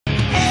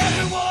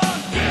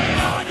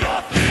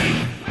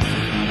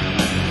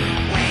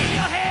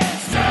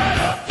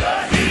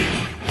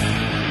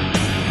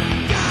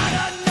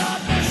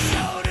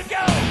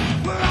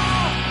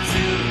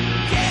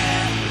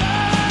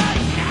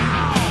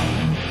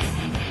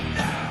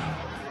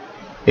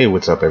Hey,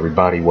 what's up,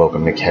 everybody?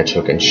 Welcome to Catch,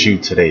 Hook, and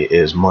Shoot. Today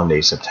is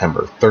Monday,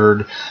 September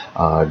 3rd,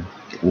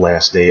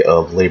 last day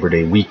of Labor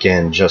Day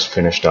weekend. Just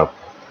finished up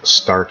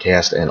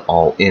StarCast and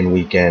All In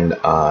weekend.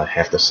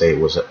 Have to say it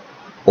was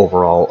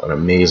overall an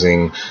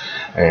amazing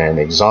and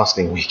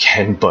exhausting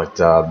weekend, but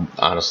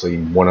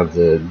honestly, one of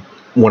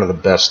the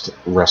best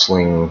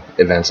wrestling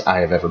events I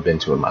have ever been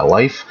to in my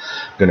life.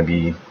 Going to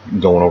be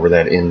going over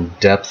that in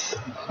depth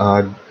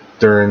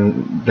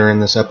during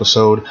this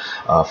episode.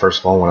 First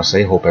of all, I want to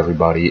say hope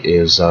everybody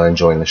is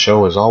enjoying the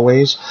show as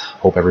always.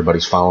 Hope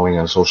everybody's following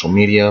on social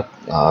media,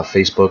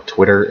 Facebook,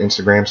 Twitter,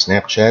 Instagram,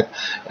 Snapchat.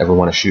 Ever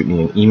want to shoot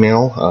me an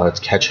email, it's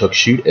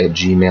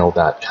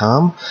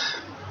catchhookshoot@gmail.com.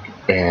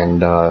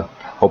 And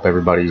hope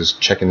everybody's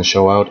checking the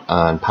show out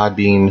on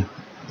Podbean,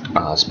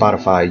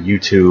 Spotify,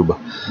 YouTube,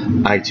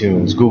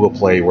 iTunes, Google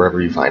Play,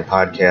 wherever you find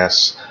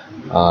podcasts.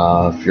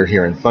 If you're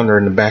hearing thunder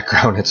in the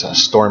background, it's a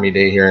stormy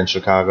day here in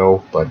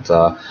Chicago, but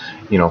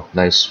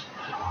nice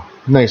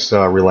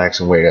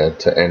relaxing way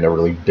to end a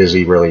really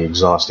busy, really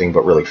exhausting,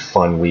 but really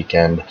fun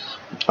weekend.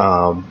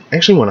 I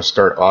actually want to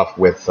start off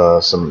with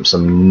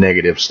some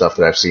negative stuff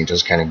that I've seen,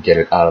 just kind of get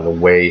it out of the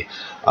way.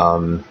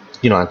 On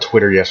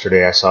Twitter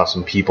yesterday, I saw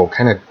some people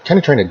kind of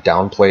trying to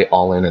downplay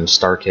All In and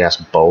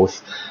StarCast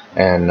both,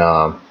 and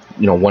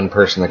one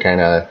person that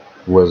kind of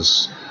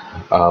was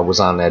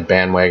on that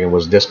bandwagon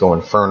was Disco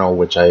Inferno,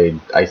 which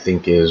I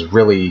think is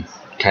really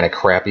kind of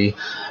crappy,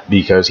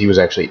 because he was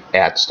actually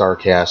at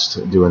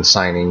StarCast doing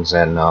signings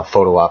and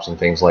photo ops and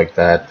things like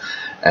that,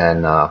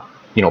 and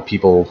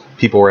people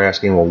were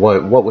asking, well,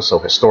 what was so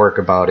historic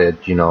about it?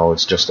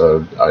 It's just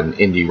an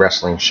indie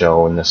wrestling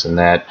show and this and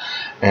that,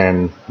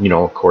 and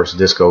of course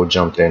Disco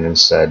jumped in and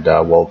said,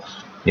 All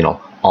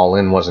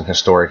In wasn't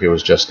historic. It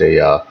was just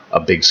a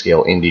big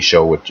scale indie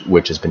show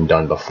which has been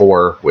done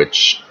before.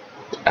 Which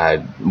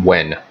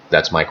when?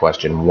 That's my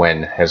question.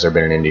 When has there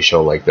been an indie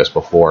show like this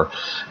before?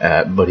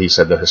 But he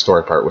said the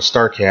historic part was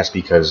StarCast,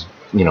 because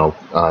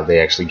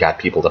they actually got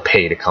people to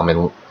pay to come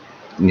and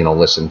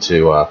listen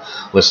to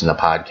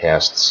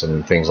podcasts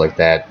and things like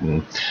that.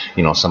 And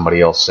somebody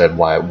else said,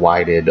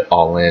 why did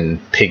All In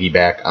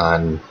piggyback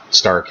on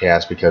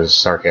StarCast, because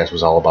StarCast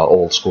was all about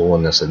old school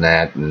and this and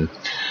that. And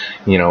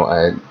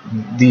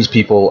these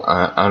people,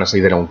 honestly,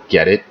 they don't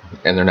get it,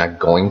 and they're not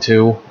going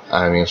to.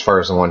 I mean, as far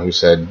as the one who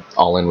said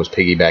All In was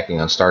piggybacking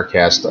on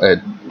StarCast,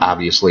 it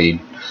obviously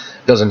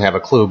doesn't have a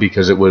clue,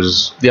 because it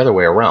was the other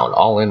way around.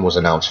 All In was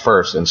announced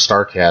first, and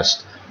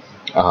StarCast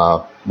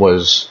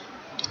was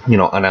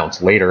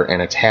announced later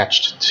and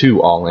attached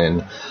to All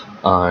In.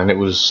 And it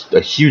was a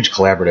huge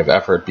collaborative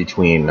effort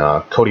between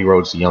Cody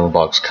Rhodes, the Young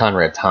Bucks,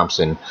 Conrad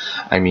Thompson.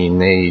 I mean,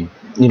 they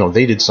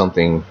did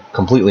something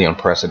completely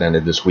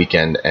unprecedented this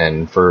weekend,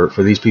 and for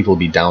these people to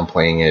be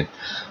downplaying it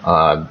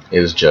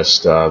is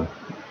just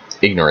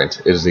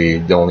ignorant, is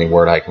the only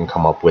word I can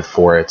come up with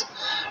for it.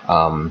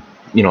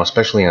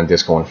 Especially on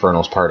Disco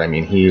Inferno's part. I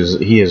mean, he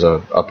is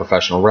a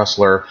professional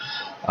wrestler.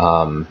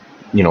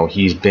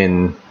 He's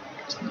been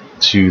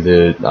to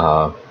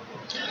the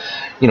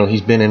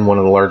he's been in one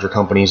of the larger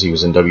companies. He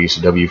was in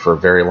WCW for a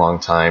very long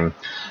time,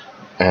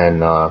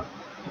 and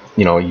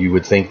you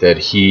would think that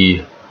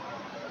he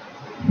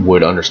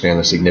would understand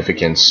the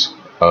significance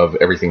of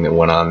everything that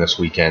went on this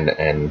weekend,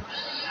 and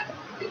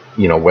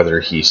whether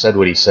he said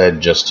what he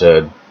said just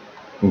to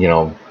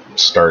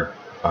start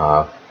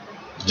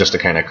just to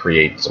kind of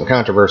create some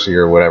controversy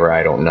or whatever,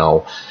 I don't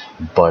know.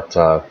 But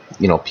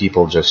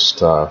people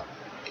just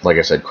like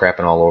I said,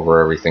 crapping all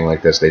over everything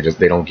like this. They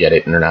don't get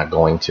it, and they're not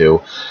going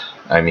to.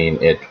 I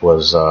mean, it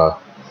was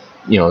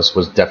this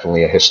was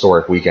definitely a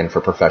historic weekend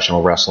for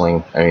professional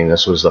wrestling. I mean,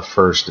 this was the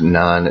first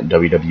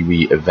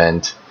non-WWE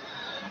event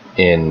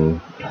in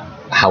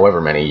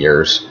however many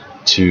years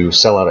to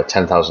sell out a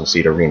 10,000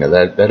 seat arena.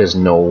 That is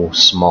no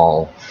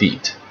small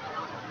feat,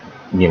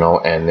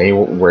 and they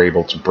were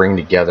able to bring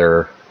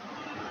together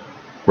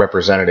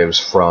representatives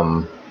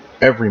from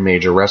every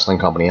major wrestling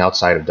company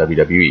outside of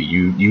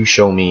WWE. You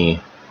show me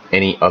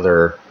any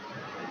other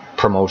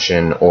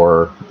promotion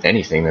or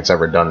anything that's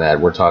ever done that.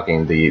 We're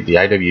talking the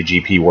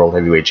IWGP World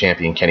Heavyweight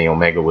Champion Kenny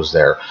Omega was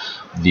there.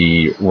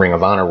 The Ring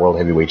of Honor World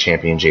Heavyweight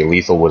Champion Jay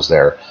Lethal was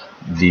there.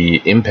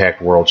 The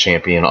Impact World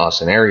Champion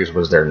Austin Aries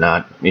was there.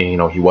 Not,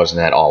 he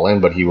wasn't at All In,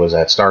 but he was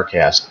at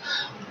StarCast.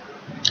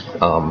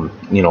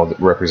 The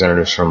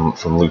representatives from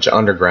Lucha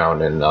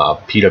Underground and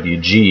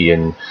PWG,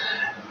 and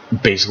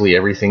basically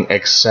everything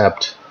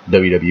except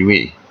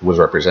WWE was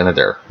represented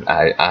there.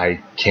 I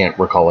can't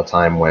recall a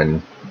time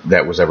when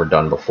that was ever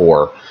done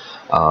before,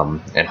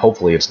 and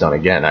hopefully it's done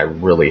again. I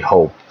really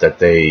hope that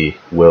they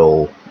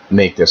will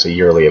make this a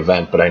yearly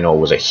event, but I know it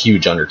was a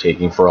huge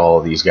undertaking for all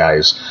of these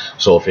guys.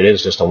 So if it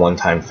is just a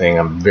one-time thing,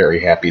 I'm very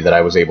happy that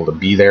I was able to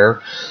be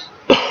there.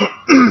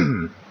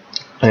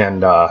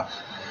 And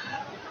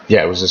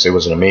it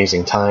was an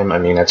amazing time. I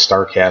mean, at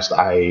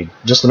StarCast,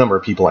 just the number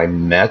of people I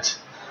met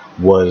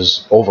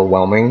was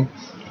overwhelming.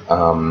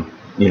 I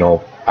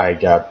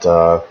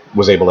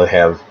was able to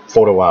have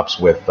photo ops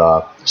with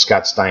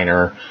Scott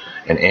Steiner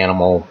and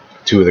Animal,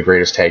 two of the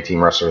greatest tag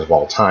team wrestlers of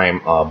all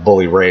time.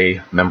 Bully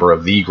Ray, member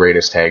of the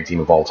greatest tag team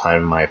of all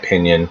time, in my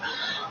opinion.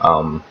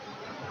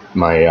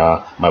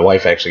 My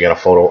wife actually got a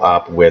photo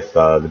op with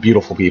the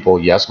Beautiful People.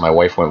 Yes, my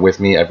wife went with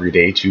me every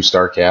day to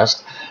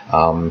Starrcast.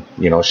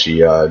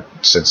 She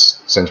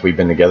since we've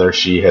been together,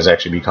 she has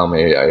actually become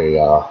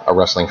a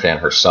wrestling fan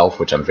herself,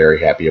 which I'm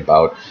very happy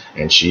about.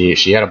 And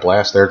she had a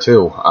blast there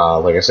too.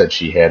 Like I said,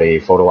 she had a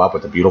photo op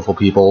with the Beautiful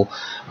People,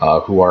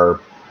 who are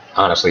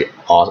honestly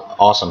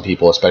awesome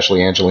people,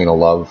 especially Angelina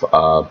Love.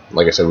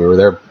 Like I said, we were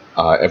there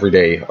every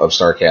day of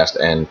Starrcast,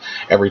 and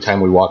every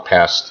time we walked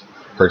past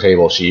her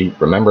table, she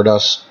remembered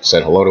us,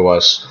 said hello to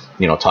us,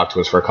 talked to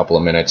us for a couple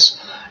of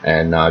minutes,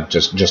 and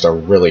just a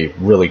really,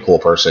 really cool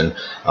person.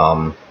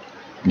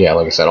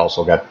 Like I said,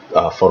 also got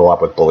a photo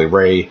op with Bully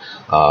Ray.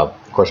 Of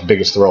course,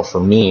 biggest thrill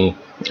for me,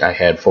 I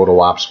had photo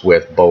ops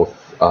with both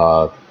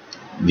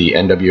the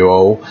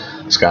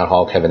NWO, Scott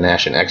Hall, Kevin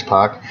Nash, and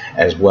X-Pac,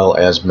 as well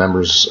as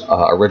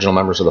original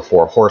members of the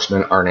Four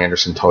Horsemen, Arn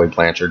Anderson, Tully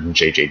Blanchard, and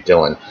J.J.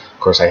 Dillon. Of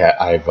course,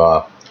 I've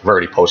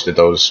already posted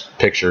those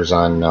pictures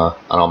on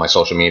all my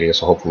social media,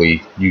 so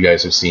hopefully you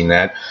guys have seen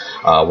that.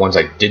 Ones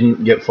I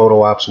didn't get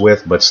photo ops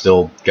with, but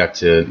still got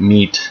to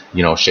meet,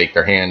 shake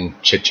their hand,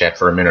 chit-chat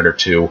for a minute or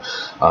two.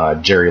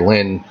 Jerry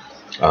Lynn,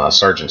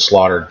 Sergeant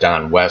Slaughter,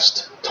 Don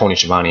West, Tony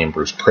Schiavone, and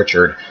Bruce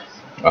Pritchard.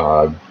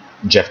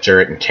 Jeff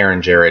Jarrett and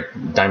Karen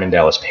Jarrett, Diamond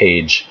Dallas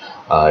Page,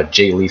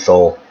 Jay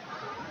Lethal,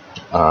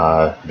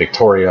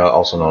 Victoria,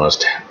 also known as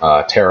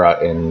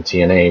Tara in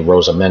TNA,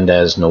 Rosa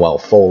Mendez, Noelle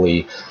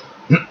Foley.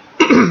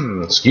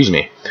 Excuse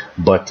me.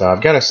 But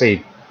I've got to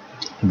say,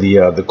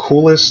 the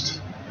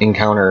coolest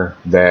encounter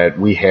that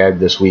we had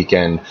this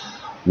weekend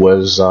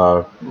was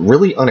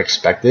really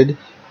unexpected,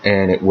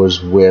 and it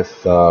was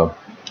with Lanny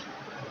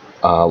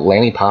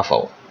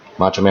Poffo,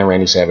 Macho Man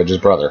Randy Savage's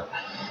brother.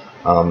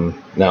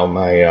 Now,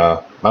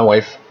 my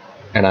wife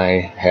and I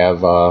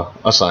have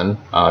a son.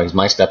 He's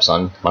my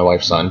stepson, my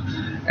wife's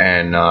son,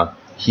 and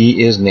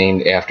he is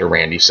named after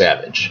Randy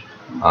Savage.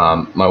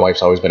 My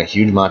wife's always been a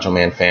huge Macho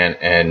Man fan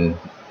and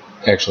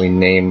actually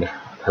named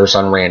her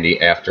son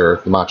Randy after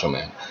the Macho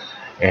Man.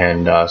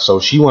 And so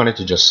she wanted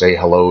to just say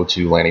hello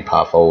to Lanny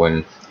Poffo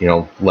and,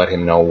 let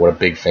him know what a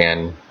big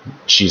fan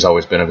she's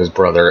always been of his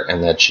brother,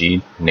 and that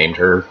she named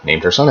her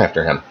son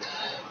after him.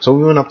 So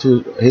we went up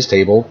to his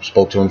table,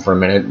 spoke to him for a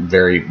minute.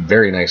 Very,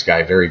 very nice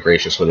guy, very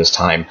gracious with his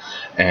time.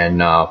 And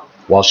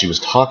while she was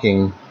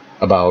talking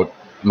about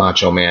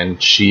Macho Man,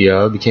 she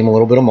became a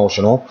little bit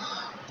emotional,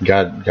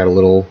 got a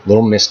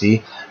little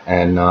misty,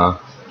 and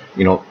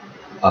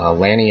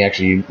Lanny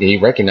he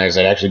recognized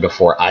that actually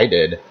before I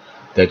did,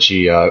 that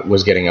she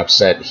was getting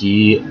upset.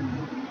 He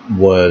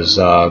was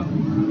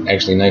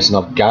actually nice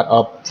enough, got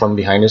up from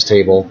behind his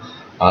table,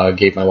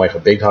 gave my wife a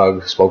big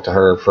hug, spoke to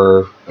her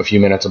for a few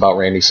minutes about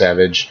Randy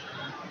Savage,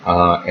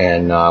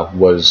 and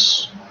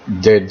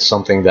did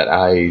something that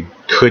I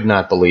could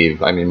not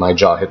believe. I mean, my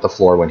jaw hit the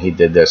floor when he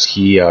did this.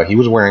 He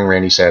was wearing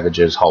Randy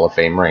Savage's Hall of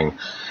Fame ring.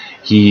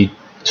 He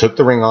took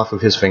the ring off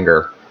of his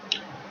finger,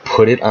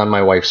 put it on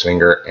my wife's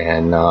finger,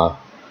 and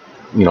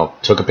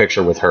took a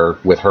picture with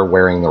her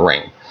wearing the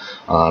ring.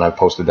 And I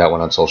posted that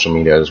one on social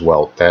media as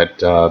well.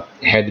 That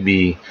had to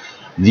be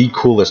the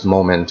coolest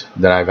moment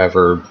that I've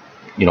ever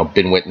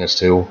been witness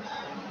to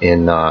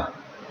in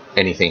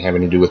anything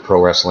having to do with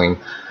pro wrestling,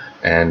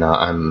 and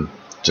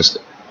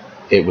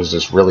it was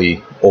just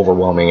really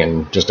overwhelming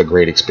and just a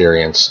great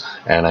experience.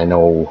 And I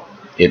know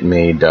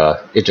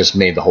it just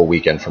made the whole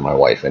weekend for my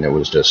wife, and it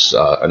was just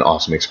an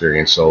awesome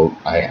experience. So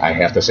I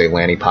have to say,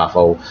 Lanny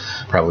Poffo,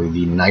 probably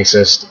the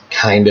nicest,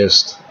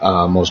 kindest,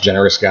 most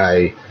generous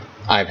guy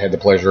I've had the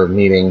pleasure of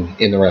meeting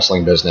in the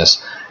wrestling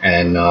business.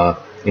 And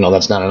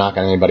that's not a knock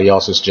on anybody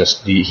else. It's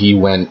just he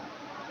went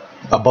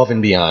above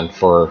and beyond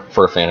for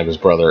a fan of his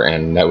brother,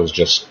 and that was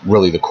just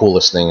really the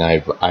coolest thing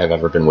I've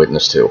ever been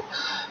witness to.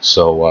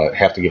 So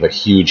have to give a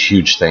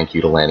huge thank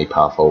you to Lanny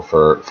Poffo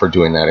for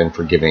doing that and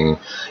for giving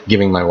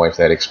my wife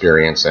that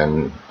experience.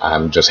 And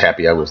I'm just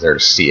happy I was there to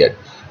see it,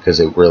 because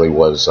it really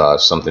was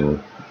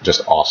something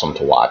just awesome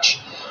to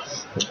watch.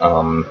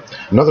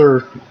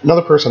 Another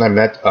person I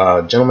met,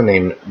 a gentleman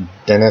named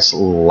Dennis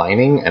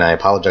Lining, and I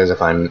apologize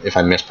if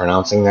I'm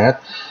mispronouncing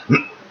that.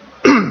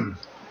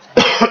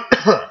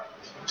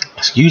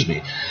 Excuse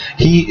me.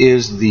 He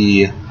is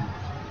the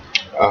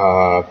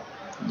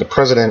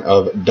president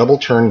of Double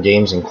Turn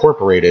Games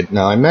Incorporated.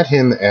 Now, I met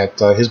him at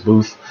his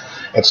booth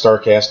at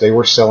Starrcast. They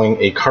were selling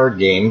a card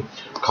game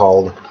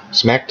called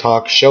Smack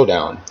Talk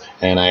Showdown,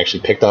 and I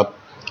actually picked up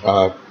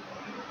a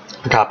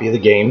copy of the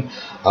game.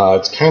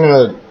 It's kind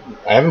of,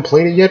 I haven't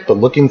played it yet, but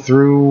looking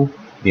through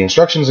the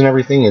instructions and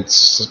everything,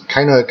 it's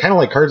kind of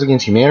like Cards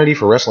Against Humanity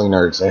for wrestling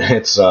nerds.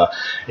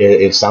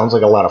 It sounds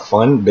like a lot of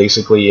fun.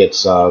 Basically,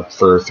 it's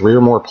for 3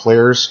 or more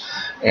players,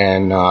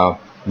 and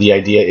the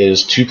idea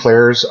is 2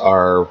 players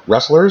are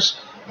wrestlers,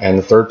 and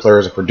the 3rd player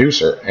is a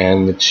producer,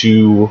 and the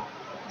 2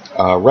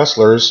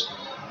 wrestlers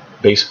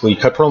basically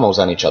cut promos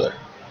on each other.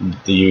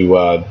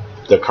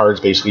 The cards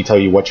basically tell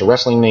you what your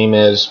wrestling name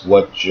is,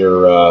 what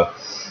your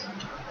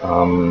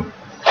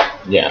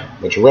Yeah,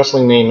 what your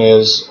wrestling name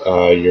is,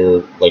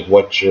 your like uh,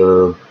 what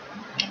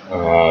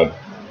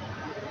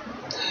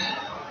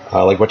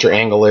your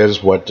angle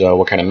is, what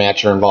kind of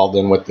match you're involved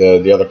in with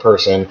the other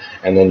person,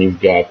 and then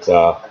you've got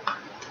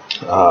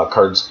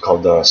cards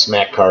called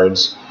smack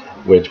cards,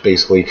 which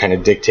basically kind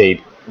of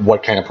dictate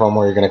what kind of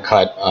promo you're going to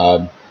cut.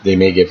 They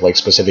may give like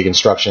specific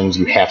instructions.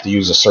 You have to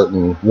use a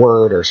certain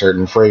word or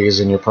certain phrase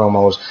in your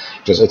promos.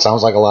 Just it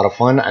sounds like a lot of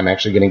fun. I'm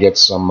actually going to get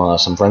some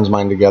friends of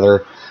mine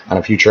together on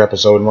a future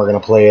episode, and we're going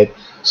to play it.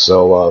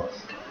 So,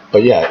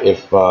 but yeah,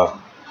 if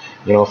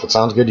it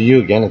sounds good to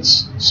you, again,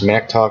 it's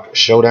Smack Talk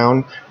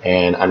Showdown,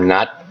 and I'm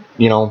not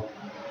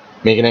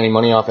making any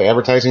money off of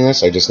advertising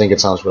this. I just think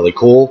it sounds really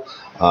cool.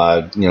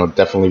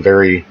 Definitely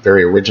very,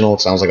 very original.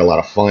 It sounds like a lot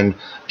of fun.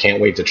 Can't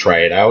wait to try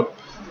it out.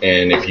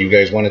 And if you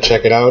guys want to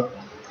check it out,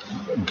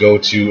 go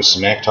to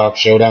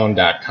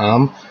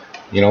smacktalkshowdown.com.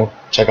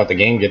 Check out the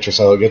game, get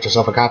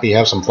yourself a copy,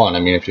 have some fun. I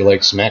mean, if you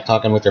like smack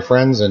talking with your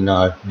friends and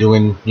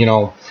doing,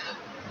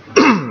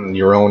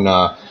 your own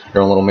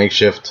little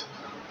makeshift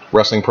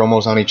wrestling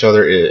promos on each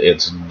other,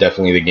 it's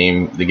definitely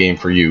the game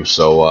for you.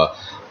 So,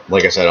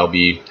 like I said, I'll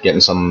be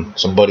getting some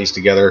buddies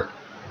together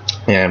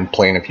and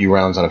playing a few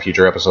rounds on a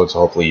future episode. So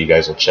hopefully you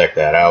guys will check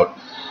that out.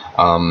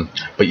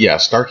 But yeah,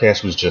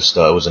 Starcast was just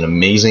was an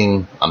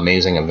amazing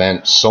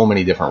event. So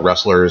many different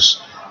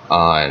wrestlers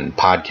and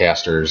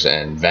podcasters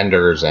and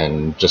vendors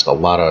and just a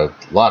lot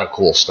of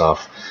cool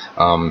stuff.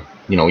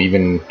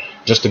 Even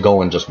just to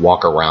go and just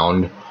walk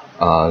around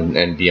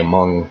and be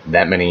among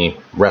that many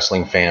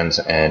wrestling fans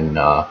and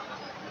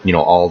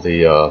all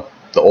the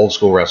old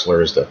school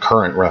wrestlers, the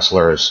current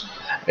wrestlers.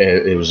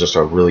 It was just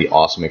a really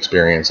awesome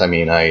experience. I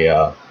mean,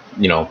 I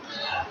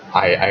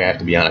have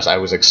to be honest. I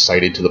was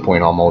excited to the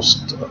point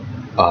almost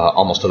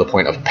to the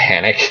point of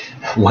panic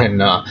when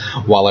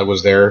while I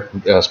was there,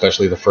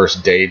 especially the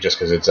first day, just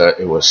because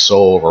it was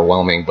so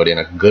overwhelming, but in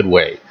a good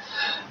way.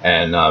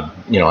 And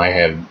I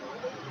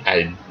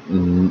had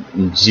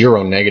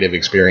zero negative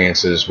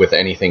experiences with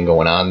anything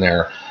going on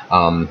there.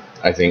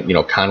 I think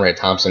Conrad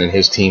Thompson and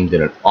his team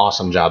did an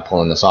awesome job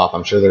pulling this off.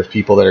 I'm sure there's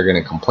people that are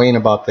going to complain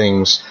about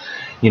things,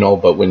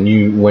 but when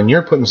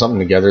you're putting something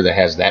together that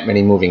has that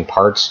many moving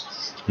parts,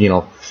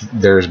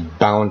 there's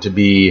bound to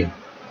be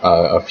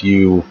a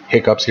few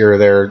hiccups here or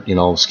there.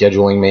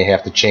 Scheduling may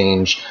have to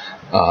change.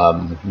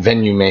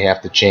 Venue may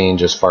have to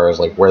change as far as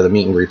like where the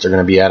meet and greets are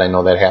going to be at. I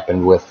know that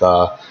happened with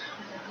the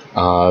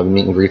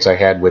meet and greets I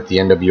had with the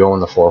NWO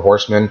and the Four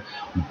Horsemen,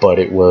 but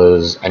it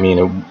was,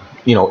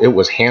 it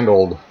was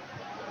handled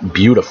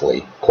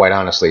beautifully. Quite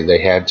honestly,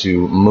 they had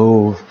to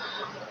move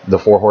the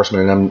Four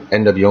Horsemen and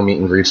NWO meet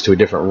and greets to a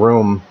different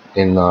room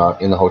in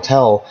the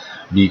hotel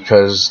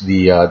because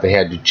they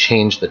had to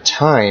change the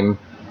time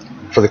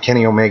for the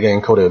Kenny Omega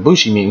and Kota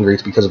Ibushi meet and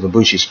greets because of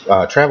Ibushi's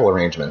travel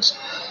arrangements.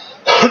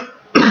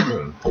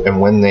 And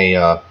when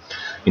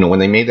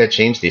they made that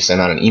change, they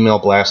sent out an email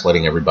blast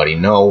letting everybody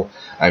know.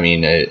 I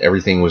mean,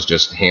 everything was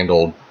just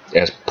handled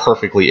as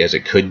perfectly as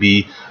it could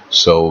be.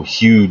 So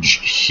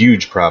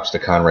huge props to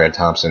Conrad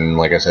Thompson,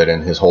 like I said,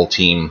 and his whole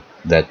team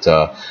that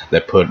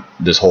put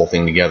this whole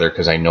thing together,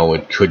 because I know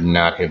it could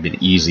not have been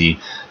easy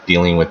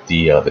dealing with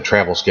the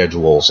travel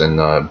schedules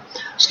and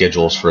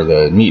schedules for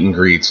the meet and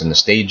greets and the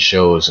stage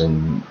shows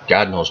and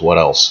God knows what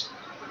else.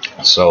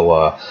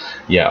 So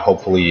yeah,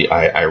 hopefully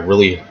I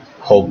really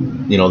hope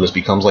this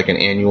becomes like an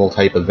annual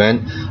type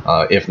event.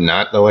 If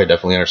not, though, I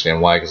definitely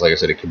understand why, because like I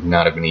said, it could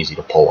not have been easy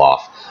to pull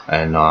off.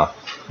 And I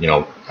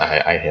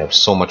have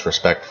so much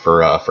respect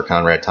for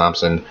Conrad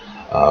Thompson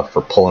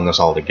for pulling this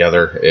all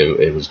together.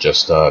 It was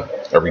just a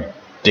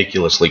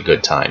ridiculously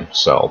good time.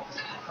 So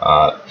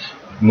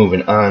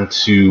moving on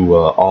to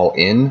All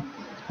In,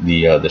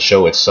 the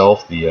show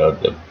itself,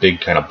 the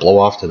big kind of blow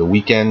off to the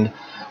weekend.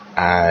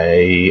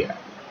 I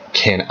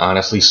can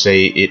honestly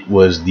say it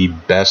was the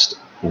best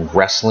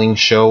wrestling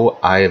show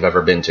I have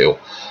ever been to.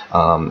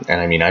 And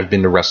I mean, I've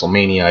been to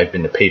WrestleMania, I've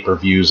been to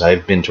pay-per-views,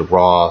 I've been to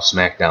Raw,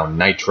 SmackDown,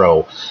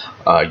 Nitro,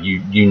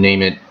 you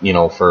name it,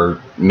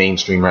 for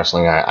mainstream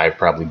wrestling, I've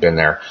probably been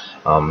there.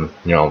 And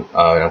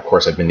of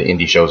course I've been to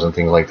indie shows and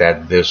things like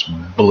that. This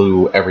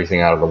blew everything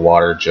out of the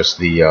water, just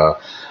the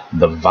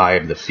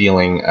vibe, the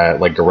feeling,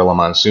 like Gorilla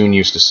Monsoon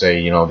used to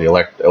say,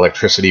 the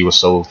electricity was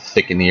so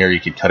thick in the air you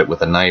could cut it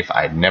with a knife.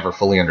 I never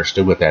fully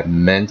understood what that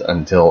meant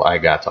until I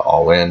got to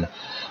All In.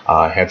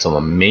 Had some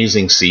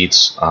amazing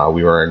seats.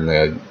 We were in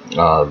the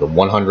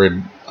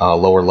 100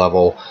 lower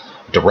level,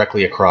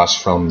 directly across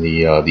from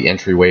the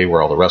entryway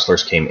where all the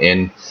wrestlers came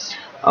in.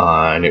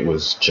 And it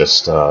was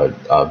just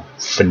a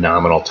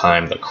phenomenal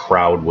time. The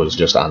crowd was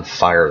just on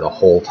fire the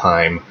whole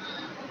time.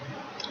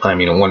 I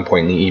mean, at one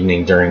point in the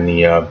evening during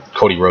the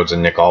Cody Rhodes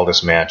and Nick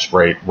Aldis match,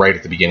 right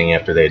at the beginning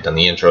after they had done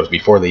the intros,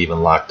 before they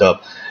even locked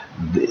up,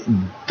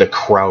 the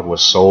crowd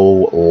was so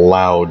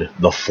loud,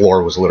 the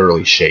floor was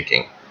literally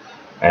shaking.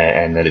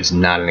 And that is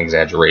not an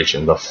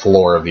exaggeration. The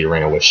floor of the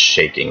arena was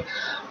shaking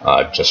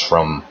just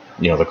from,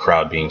 the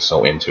crowd being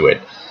so into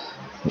it.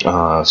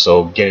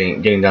 So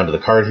getting down to the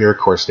card here, of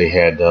course, they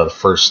had the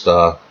first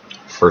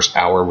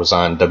hour was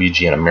on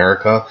WGN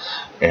America,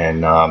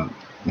 and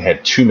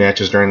had 2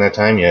 matches during that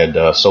time. You had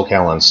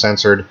SoCal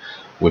Uncensored,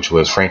 which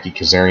was Frankie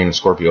Kazarian and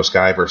Scorpio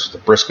Sky versus the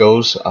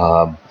Briscoes.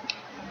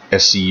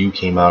 SCU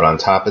came out on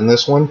top in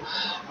this one.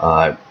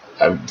 A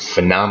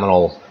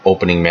phenomenal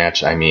opening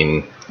match. I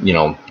mean,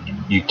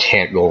 you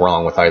can't go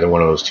wrong with either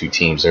one of those 2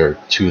 teams. They're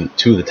two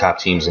of the top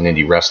teams in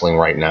indie wrestling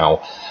right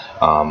now.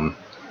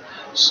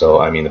 So,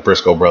 I mean, the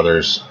Briscoe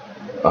brothers,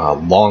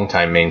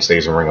 longtime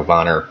mainstays in Ring of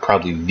Honor,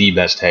 probably the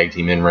best tag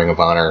team in Ring of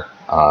Honor,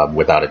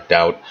 without a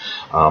doubt.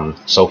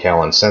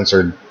 SoCal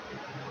Uncensored,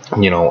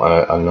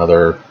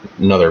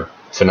 another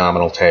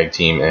phenomenal tag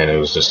team, and it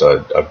was just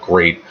a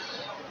great,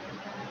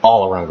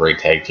 all-around great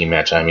tag team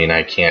match. I mean,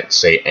 I can't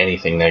say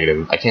anything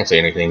negative. I can't say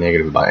anything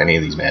negative about any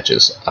of these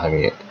matches. I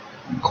mean,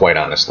 quite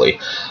honestly.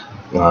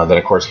 Then,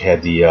 of course, you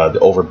had the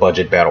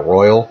over-budget Battle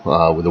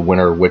Royal, with the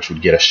winner, which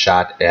would get a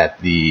shot at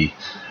the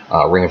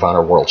Ring of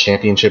Honor World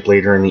Championship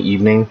later in the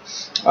evening.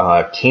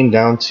 Came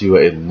down to,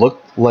 it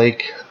looked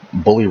like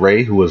Bully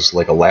Ray, who was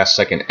like a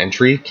last-second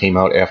entry, came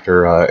out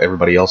after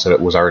everybody else that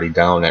was already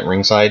down at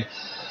ringside.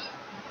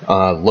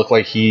 Looked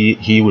like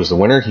he was the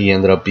winner. He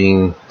ended up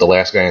being the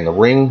last guy in the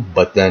ring,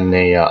 but then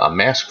a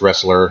masked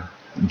wrestler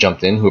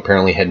jumped in, who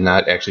apparently had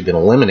not actually been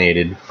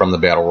eliminated from the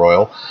Battle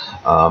Royal.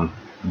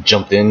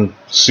 Jumped in,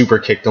 super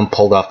kicked him,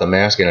 pulled off the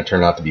mask, and it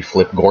turned out to be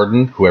Flip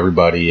Gordon, who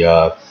everybody,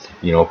 of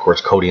course,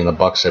 Cody and the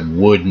Bucks said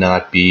would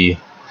not be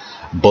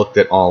booked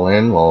at All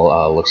In.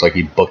 Well, looks like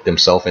he booked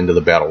himself into the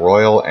Battle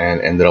Royal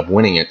and ended up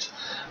winning it.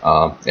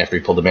 After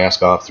he pulled the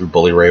mask off, threw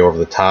Bully Ray over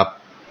the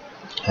top,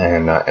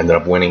 and ended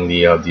up winning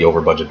the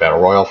over-budget Battle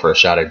Royal for a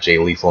shot at Jay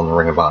Lethal in the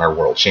Ring of Honor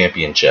World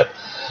Championship.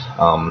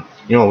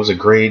 It was a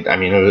great, I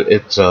mean,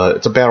 it's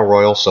a Battle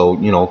Royal, so,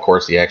 of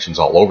course, the action's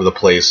all over the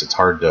place. It's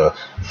hard to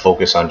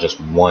focus on just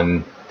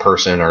one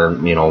person or,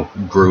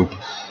 group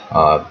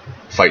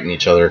fighting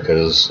each other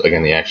because,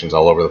 again, the action's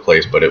all over the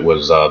place, but it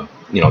was,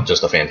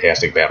 just a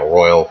fantastic Battle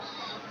Royal,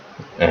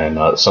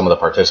 and some of the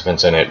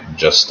participants in it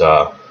just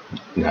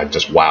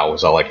wow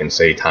is all I can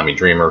say. Tommy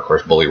Dreamer, of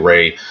course, Bully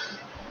Ray,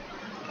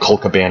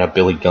 Colt Cabana,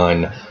 Billy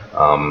Gunn,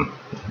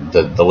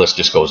 the list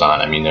just goes on.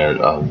 I mean, there's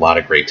a lot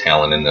of great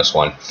talent in this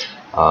one.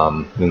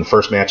 In the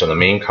first match on the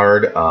main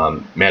card,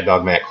 Mad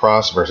Dog Matt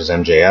Cross versus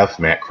MJF.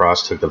 Matt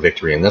Cross took the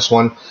victory in this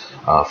one.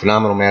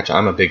 Phenomenal match.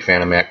 I'm a big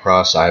fan of Matt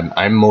Cross.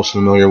 I'm most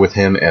familiar with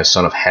him as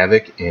Son of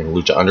Havoc in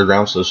Lucha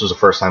Underground, so this was the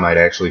first time I'd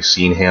actually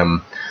seen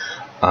him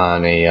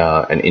on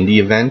an indie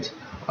event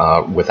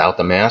without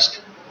the mask.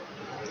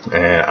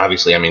 And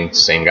obviously, I mean,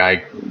 same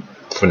guy,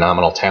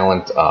 phenomenal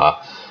talent.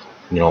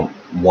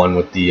 Won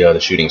with the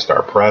Shooting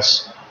Star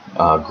Press.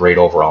 Great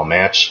overall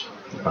match.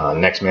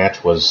 Next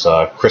match was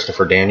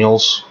Christopher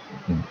Daniels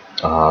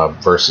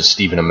versus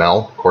Stephen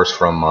Amell, of course,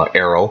 from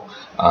Arrow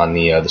on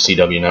the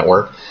CW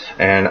network.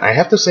 And I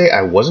have to say,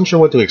 I wasn't sure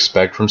what to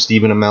expect from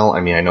Stephen Amell.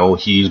 I mean, I know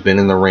he's been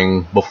in the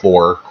ring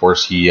before. Of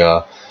course,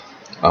 the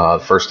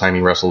first time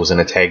he wrestled was in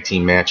a tag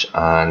team match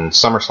on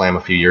SummerSlam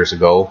a few years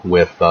ago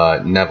with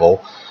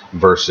Neville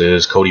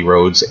versus Cody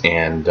Rhodes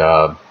and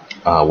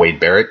Wade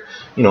Barrett.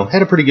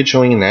 Had a pretty good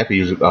showing in that, but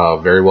he was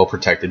very well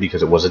protected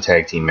because it was a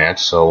tag team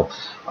match. So,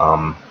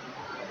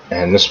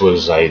 and this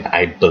was,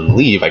 I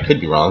believe, I could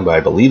be wrong, but I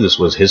believe this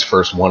was his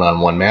first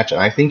one-on-one match, and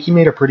I think he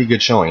made a pretty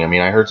good showing. I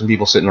mean, I heard some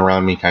people sitting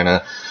around me kind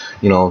of,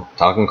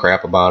 talking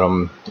crap about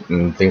him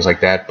and things like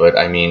that, but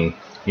I mean,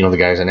 the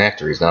guy's an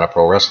actor, he's not a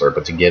pro wrestler,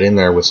 but to get in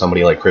there with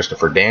somebody like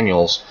Christopher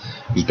Daniels,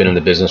 who's been in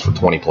the business for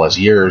 20 plus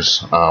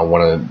years,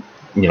 one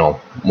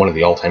of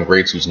the all-time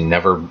greats who's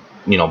never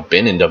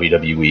been in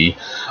WWE,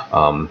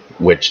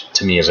 which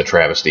to me is a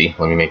travesty.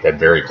 Let me make that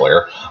very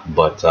clear.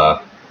 But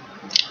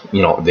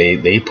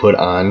they put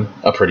on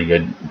a pretty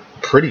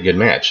good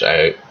match.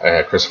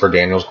 Christopher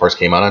Daniels, of course,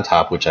 came out on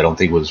top, which I don't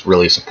think was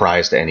really a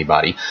surprise to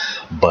anybody.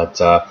 But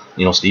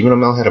Stephen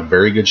Amell had a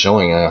very good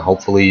showing.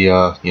 Hopefully,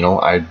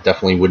 I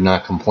definitely would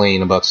not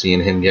complain about seeing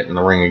him get in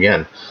the ring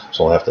again.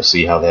 So we'll have to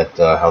see how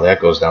that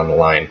goes down the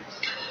line.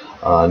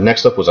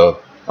 Next up was a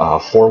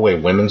four-way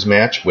women's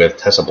match with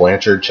Tessa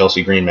Blanchard,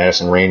 Chelsea Green,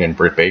 Madison Rayne, and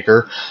Britt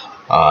Baker.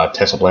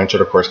 Tessa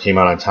Blanchard, of course, came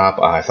out on top.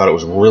 I thought it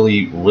was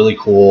really, really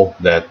cool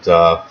that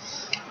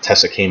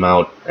Tessa came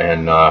out,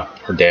 and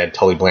her dad,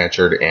 Tully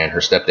Blanchard, and her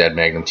stepdad,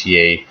 Magnum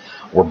TA,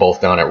 were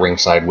both down at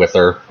ringside with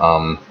her.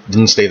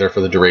 Didn't stay there for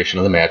the duration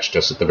of the match,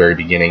 just at the very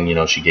beginning.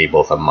 She gave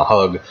both of them a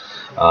hug,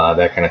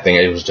 that kind of thing.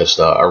 It was just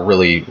a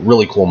really,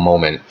 really cool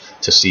moment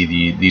to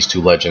see these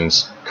two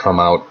legends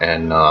come out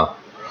and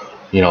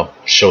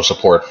show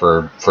support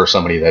for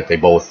somebody that they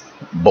both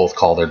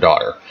call their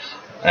daughter.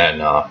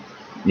 And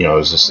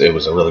it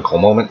was a really cool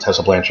moment.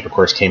 Tessa Blanchard, of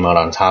course, came out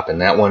on top in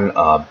that one.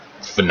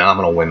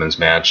 Phenomenal women's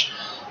match.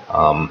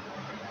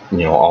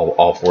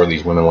 All four of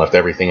these women left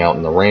everything out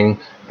in the ring,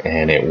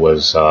 and it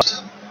was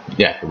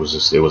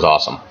it was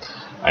awesome.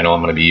 I know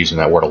I'm going to be using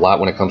that word a lot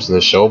when it comes to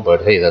this show,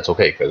 but hey, that's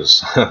okay,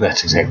 because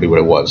that's exactly what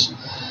it was.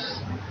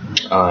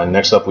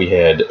 Next up, we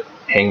had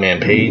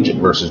Hangman Page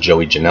versus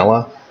Joey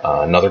Janela.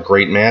 Another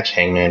great match.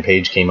 Hangman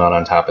Page came out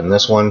on top in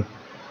this one.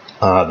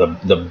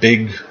 The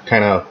big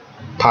kind of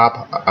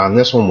pop on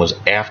this one was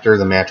after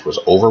the match was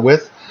over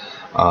with.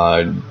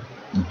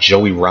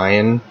 Joey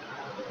Ryan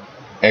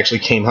actually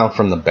came out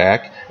from the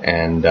back,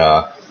 and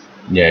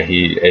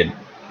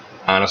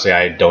honestly,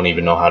 I don't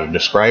even know how to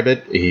describe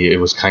it. It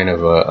was kind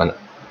of an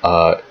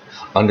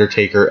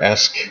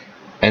Undertaker-esque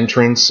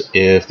entrance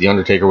if the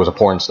Undertaker was a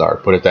porn star,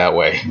 put it that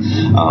way.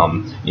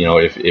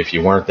 If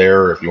you weren't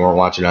there or if you weren't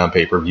watching it on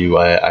pay-per-view,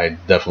 I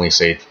definitely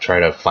say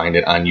try to find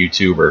it on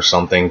YouTube or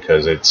something,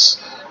 because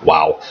it's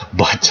wow.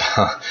 But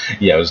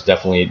it was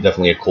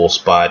definitely a cool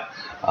spot,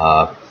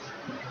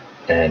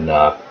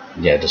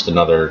 just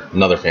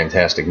another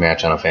fantastic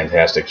match on a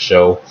fantastic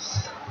show.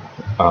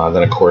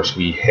 Then of course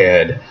we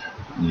had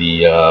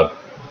the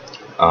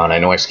and I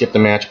know I skipped a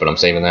match, but I'm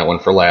saving that one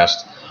for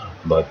last.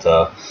 But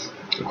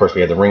of course,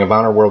 we had the Ring of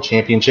Honor World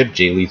Championship,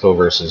 Jay Lethal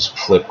versus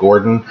Flip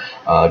Gordon.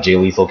 Jay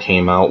Lethal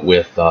came out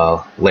with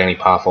Lanny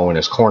Poffo in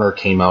his corner,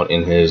 came out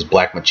in his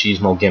Black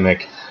Machismo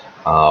gimmick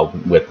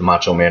with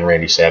Macho Man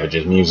Randy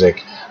Savage's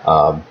music.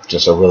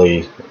 Just a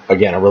really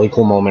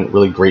cool moment,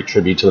 really great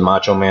tribute to the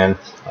Macho Man.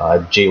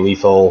 Jay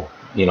Lethal,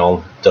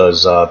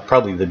 does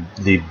probably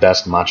the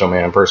best Macho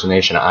Man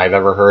impersonation I've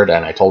ever heard,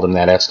 and I told him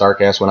that at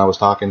Starrcast when I was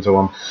talking to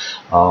him.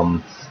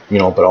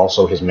 But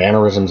also his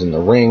mannerisms in the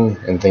ring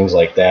and things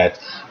like that.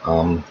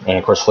 And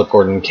of course, Flip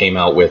Gordon came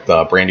out with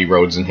Brandy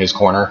Rhodes in his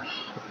corner.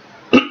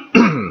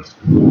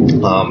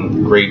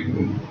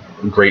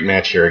 Great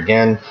match here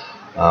again.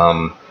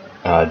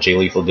 Jay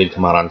Lethal did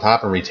come out on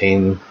top and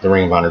retain the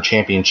Ring of Honor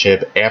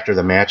Championship. After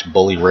the match,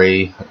 Bully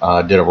Ray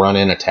did a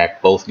run-in,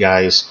 attacked both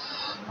guys.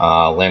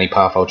 Lanny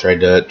Poffo tried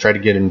to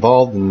get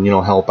involved and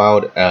help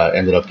out.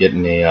 Ended up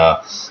getting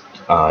a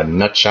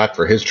nut shot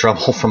for his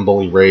trouble from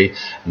Bully Ray,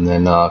 and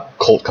then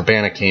Colt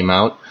Cabana came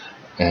out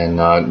and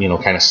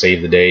kind of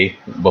saved the day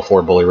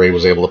before Bully Ray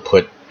was able to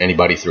put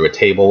anybody through a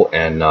table.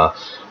 And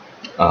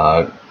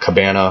Colt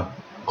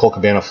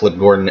Cabana, Flip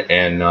Gordon,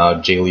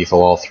 and Jay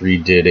Lethal, all three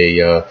did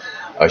a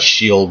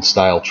Shield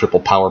style triple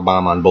power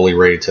bomb on Bully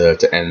Ray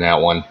to end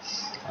that one.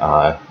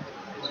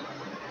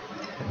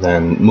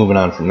 Then moving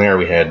on from there,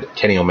 we had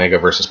Kenny Omega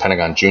versus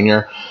Pentagon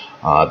Jr.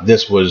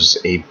 This was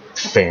a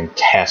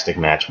fantastic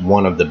match,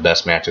 one of the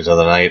best matches of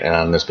the night, and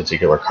on this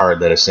particular card,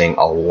 that is saying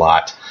a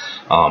lot.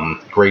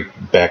 Great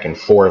back and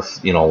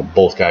forth.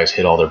 Both guys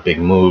hit all their big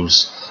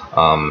moves.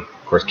 Of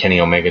course,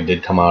 Kenny Omega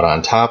did come out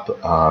on top.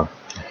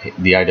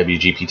 The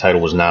IWGP title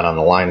was not on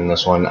the line in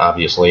this one,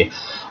 obviously.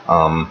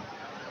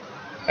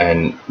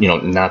 And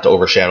not to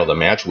overshadow the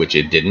match, which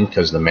it didn't,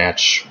 because the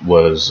match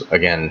was,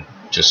 again,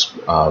 just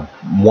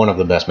one of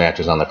the best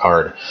matches on the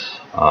card.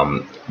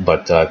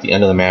 But at the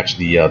end of the match,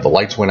 the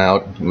lights went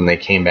out. When they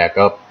came back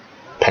up,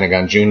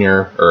 Pentagon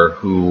Jr., or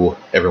who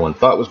everyone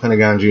thought was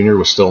Pentagon Jr.,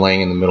 was still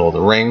laying in the middle of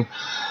the ring.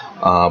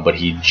 But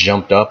he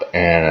jumped up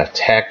and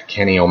attacked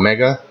Kenny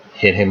Omega,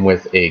 hit him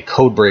with a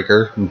code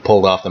breaker, and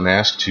pulled off the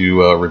mask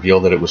to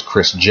reveal that it was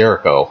Chris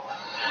Jericho.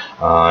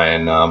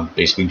 And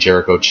basically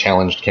Jericho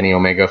challenged Kenny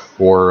Omega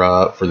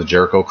for the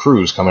Jericho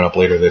Cruise coming up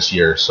later this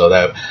year. So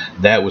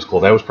that was cool.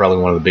 That was probably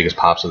one of the biggest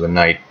pops of the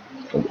night,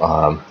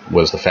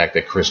 was the fact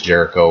that Chris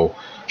Jericho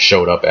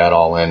showed up at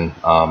All In,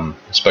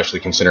 especially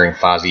considering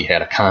Fozzy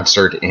had a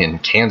concert in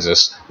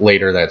Kansas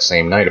later that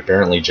same night.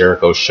 Apparently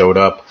Jericho showed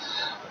up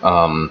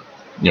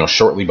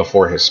shortly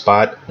before his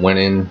spot, went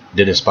in,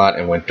 did his spot,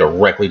 and went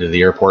directly to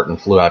the airport and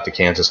flew out to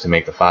Kansas to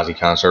make the Fozzy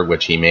concert,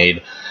 which he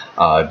made.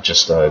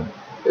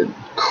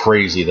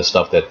 Crazy, the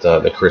stuff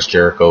that Chris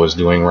Jericho is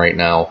doing right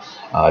now.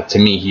 To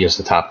me, he is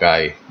the top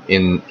guy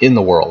in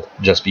the world,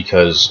 just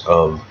because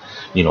of,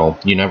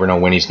 you never know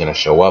when he's going to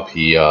show up.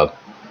 He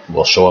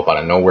will show up out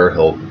of nowhere.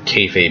 He'll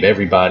kayfabe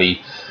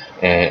everybody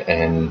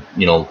and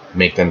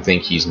make them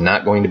think he's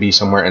not going to be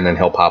somewhere, and then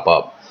he'll pop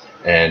up.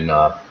 And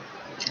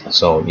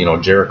so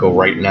Jericho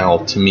right now,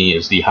 to me,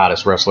 is the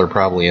hottest wrestler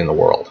probably in the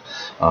world.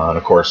 And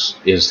of course,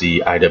 is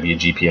the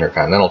IWGP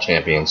Intercontinental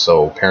Champion.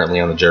 So apparently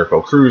on the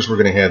Jericho Cruise, we're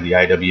going to have the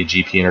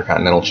IWGP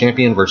Intercontinental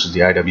Champion versus the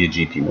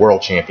IWGP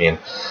World Champion.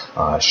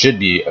 Should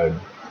be a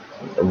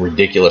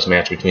ridiculous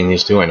match between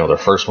these two. I know their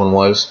first one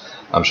was.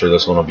 I'm sure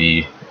this one will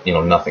be,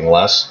 nothing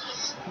less.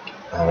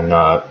 And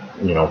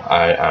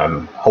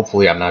I'm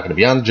hopefully I'm not going to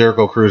be on the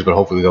Jericho Cruise, but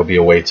hopefully there'll be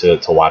a way to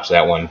watch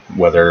that one.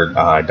 Whether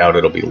I doubt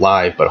it'll be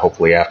live, but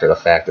hopefully after the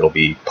fact it'll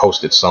be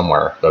posted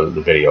somewhere, the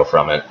video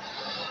from it.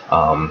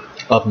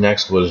 Up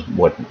next was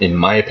what, in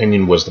my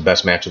opinion, was the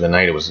best match of the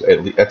night. It was,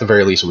 at the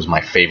very least, it was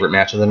my favorite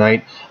match of the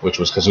night, which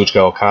was Kazuchika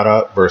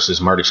Okada versus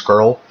Marty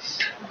Scurll.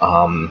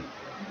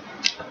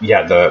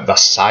 The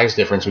size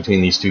difference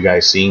between these two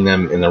guys, seeing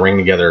them in the ring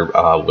together,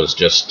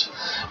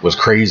 was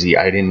crazy.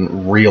 I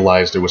didn't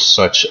realize there was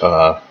such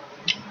a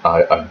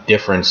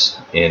difference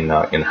in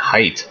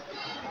height.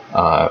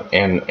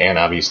 And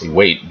obviously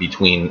weight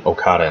between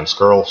Okada and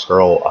Scurll.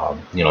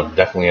 Scurll,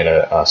 definitely had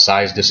a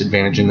size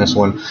disadvantage in this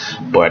one,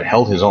 but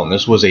held his own.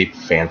 This was a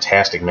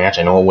fantastic match.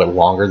 I know it went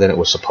longer than it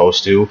was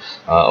supposed to.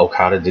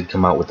 Okada did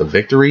come out with the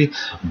victory,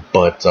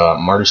 but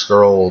Marty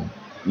Scurll,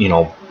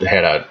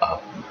 had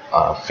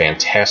a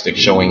fantastic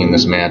showing in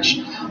this match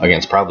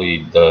against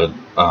probably the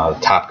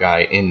top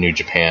guy in New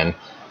Japan.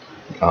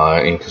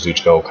 in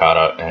Kazuchika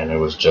Okada, and it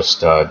was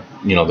just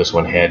this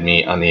one had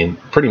me on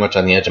pretty much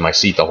on the edge of my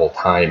seat the whole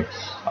time.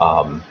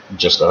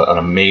 Just an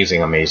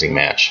amazing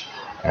match.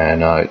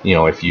 And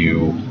if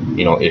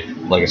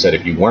like I said,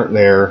 if you weren't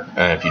there,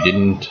 and if you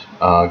didn't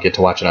get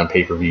to watch it on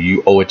pay-per-view,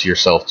 you owe it to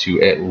yourself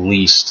to at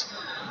least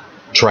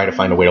try to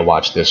find a way to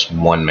watch this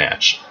one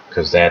match,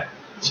 because that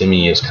to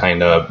me is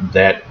kind of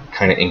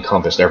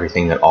encompassed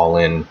everything that All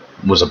In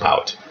was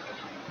about.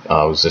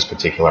 Was this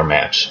particular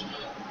match?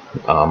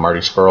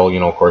 Marty Scurll,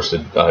 of course,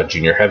 the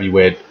junior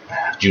heavyweight,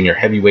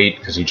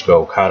 Kazuchika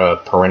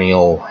Okada,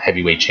 perennial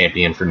heavyweight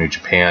champion for New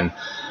Japan.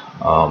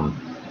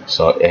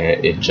 So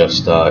it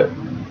just,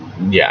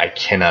 I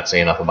cannot say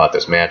enough about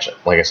this match.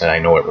 Like I said, I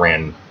know it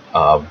ran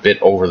a bit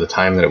over the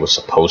time that it was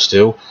supposed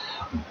to,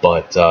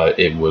 but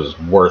it was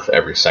worth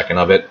every second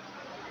of it.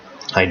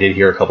 I did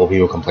hear a couple of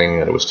people complaining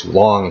that it was too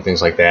long and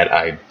things like that.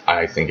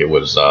 I think it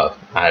was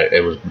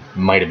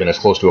might have been as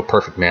close to a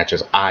perfect match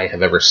as I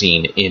have ever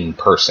seen in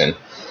person.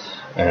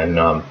 And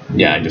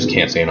I just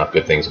can't say enough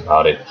good things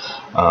about it.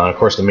 Of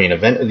course, the main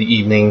event of the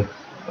evening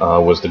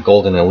was the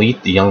Golden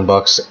Elite, the Young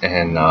Bucks,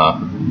 and the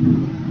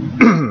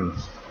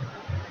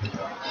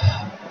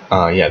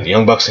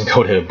Young Bucks and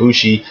Kota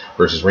Ibushi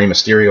versus Rey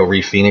Mysterio,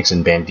 Rey Fenix,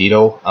 and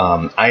Bandito.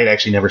 I had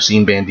actually never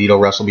seen Bandito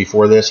wrestle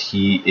before this.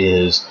 He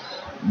is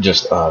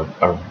just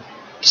a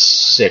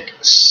sick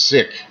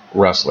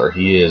wrestler.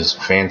 He is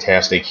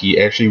fantastic. He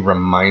actually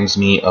reminds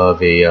me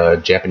of a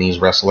Japanese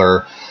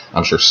wrestler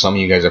I'm sure some of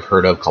you guys have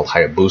heard of, called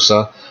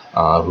Hayabusa,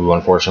 who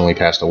unfortunately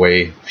passed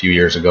away a few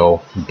years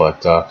ago.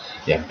 But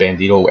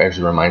Bandito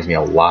actually reminds me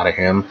a lot of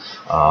him.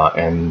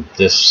 And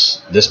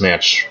this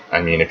match,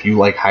 I mean, if you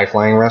like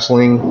high-flying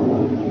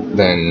wrestling,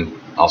 then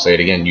I'll say it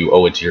again, you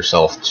owe it to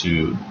yourself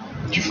to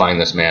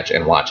find this match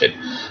and watch it.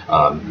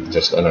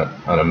 Just an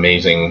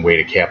amazing way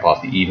to cap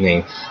off the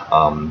evening.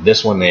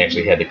 This one, they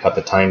actually had to cut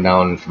the time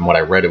down. From what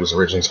I read, it was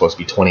originally supposed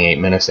to be 28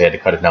 minutes. They had to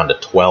cut it down to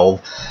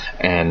 12.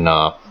 And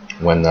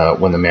when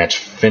the match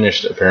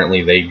finished,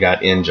 apparently they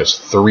got in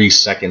just 3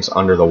 seconds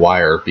under the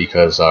wire,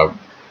 because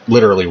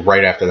literally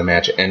right after the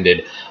match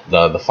ended,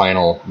 the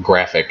final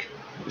graphic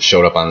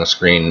showed up on the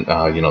screen,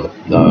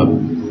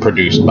 the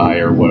produced by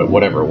or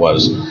whatever it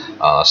was.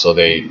 So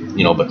they,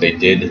 but they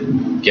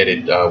did get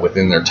it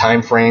within their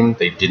time frame.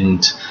 They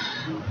didn't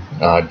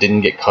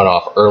get cut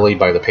off early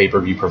by the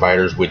pay-per-view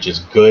providers, which is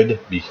good,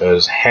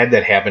 because had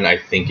that happened, I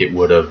think it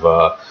would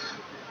have.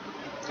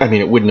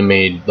 It wouldn't have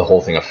made the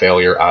whole thing a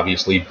failure,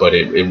 obviously, but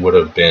it would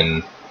have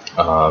been.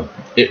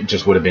 It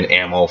just would have been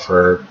ammo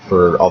for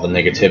all the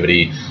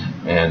negativity,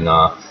 and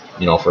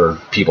for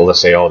people to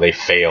say, oh, they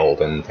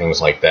failed and things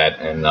like that.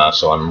 And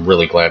so I'm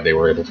really glad they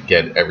were able to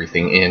get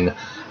everything in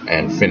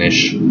and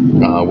finish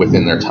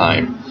within their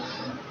time.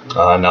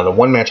 Now, the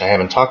one match I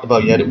haven't talked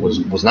about yet, it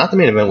was not the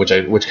main event,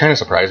 which kind of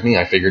surprised me.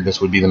 I figured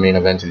this would be the main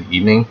event of the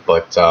evening,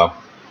 but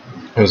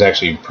it was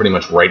actually pretty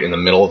much right in the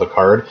middle of the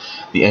card.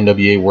 The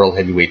NWA World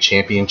Heavyweight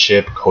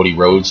Championship, Cody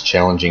Rhodes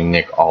challenging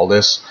Nick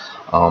Aldis.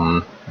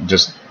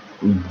 Just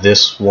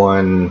this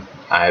one,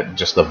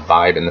 just the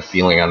vibe and the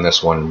feeling on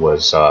this one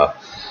was,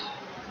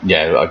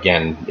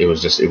 again, it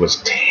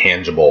was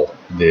tangible.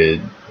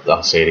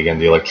 I'll say it again,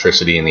 the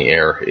electricity in the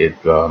air.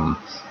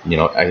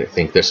 I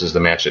think this is the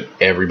match that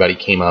everybody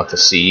came out to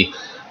see.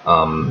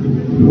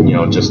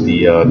 Just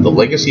the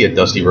legacy of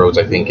Dusty Rhodes,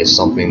 I think, is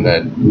something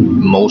that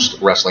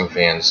most wrestling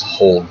fans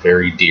hold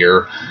very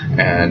dear,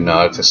 and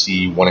to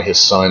see one of his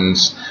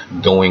sons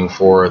going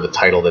for the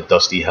title that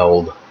Dusty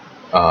held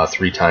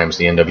 3 times,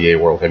 the NWA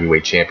World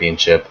Heavyweight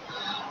Championship,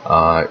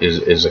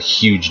 is a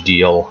huge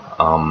deal.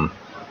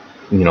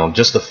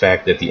 Just the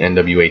fact that the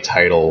NWA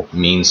title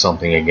means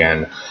something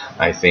again,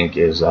 I think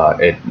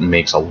it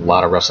makes a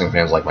lot of wrestling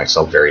fans like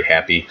myself very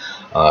happy,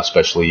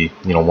 especially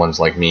ones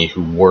like me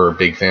who were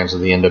big fans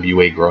of the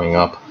NWA growing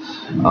up.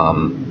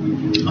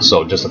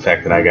 So just the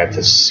fact that I got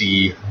to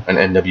see an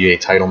NWA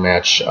title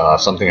match,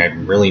 something I'd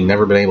really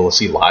never been able to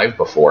see live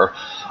before,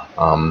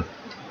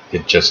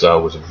 it just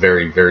was a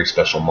very, very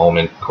special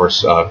moment. Of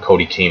course,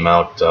 Cody came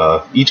out.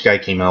 Each guy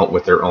came out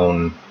with their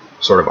own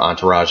sort of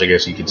entourage, I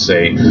guess you could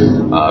say.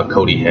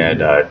 Cody had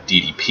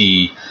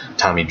DDP,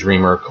 Tommy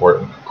Dreamer, of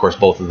course,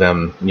 both of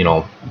them,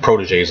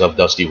 proteges of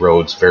Dusty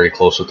Rhodes, very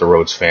close with the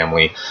Rhodes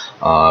family.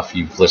 If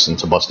you've listened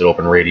to Busted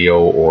Open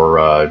Radio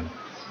or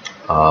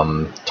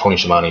Tony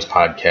Schiavone's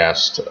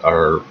podcast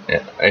or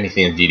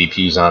anything that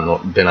DDP's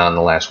been on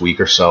the last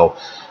week or so,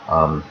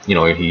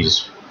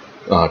 he's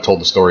told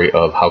the story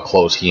of how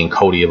close he and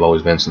Cody have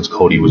always been since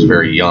Cody was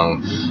very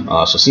young.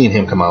 So seeing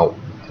him come out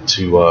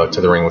to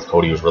the ring with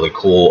Cody was really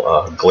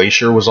cool.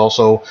 Glacier was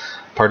also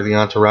part of the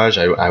entourage.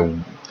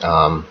 I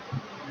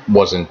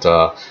wasn't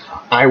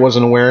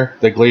aware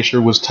that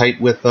Glacier was tight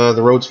with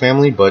the Rhodes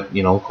family, but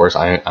of course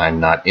I'm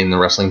not in the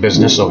wrestling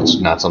business, so it's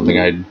not something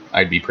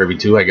I'd be privy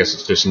to. I guess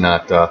it's just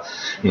not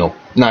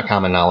not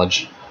common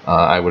knowledge.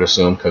 I would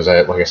assume, because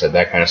like I said,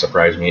 that kind of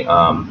surprised me.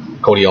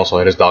 Cody also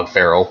had his dog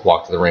Pharaoh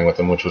walk to the ring with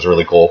him, which was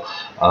really cool.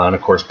 And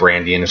of course,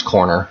 Brandy in his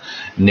corner.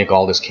 Nick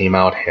Aldis came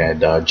out,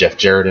 had Jeff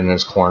Jarrett in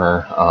his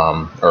corner,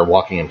 or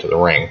walking into the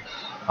ring.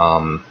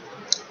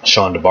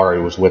 Shawn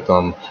Daivari was with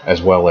them,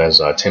 as well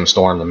as Tim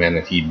Storm, the man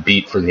that he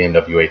beat for the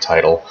NWA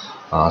title.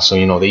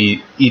 So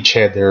they each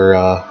had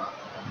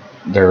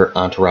their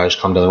entourage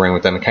come to the ring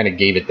with them, and kind of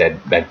gave it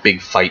that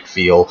big fight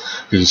feel,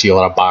 because you see a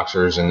lot of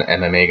boxers and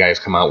MMA guys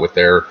come out with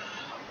their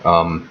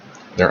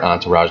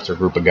entourage, their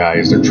group of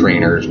guys, their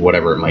trainers,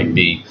 whatever it might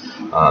be.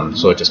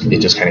 So it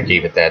just kind of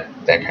gave it that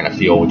kind of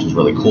feel, which is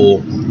really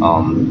cool.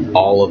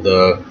 All of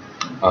the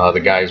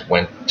guys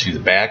went to the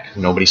back.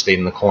 Nobody stayed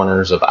in the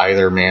corners of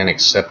either man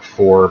except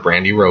for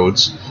Brandy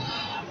Rhodes.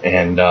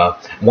 And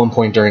at one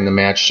point during the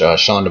match,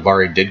 Shawn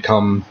Daivari did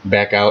come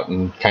back out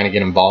and kind of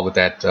get involved with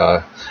that.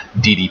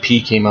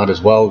 DDP came out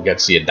as well. We got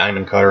to see a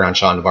diamond cutter on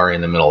Shawn Daivari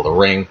in the middle of the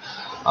ring,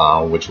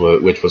 which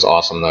was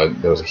awesome.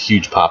 There was a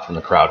huge pop from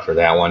the crowd for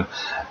that one.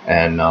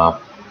 And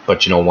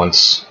but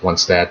once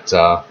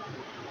that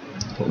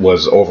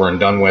was over and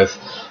done with,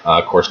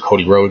 of course,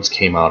 Cody Rhodes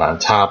came out on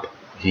top.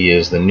 He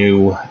is the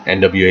new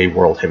NWA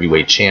World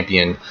Heavyweight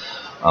Champion.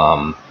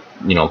 I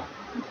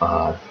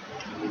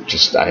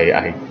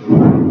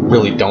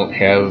really don't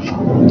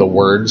have the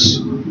words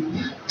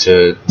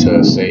to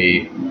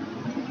say.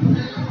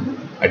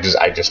 I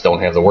just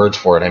don't have the words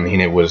for it. I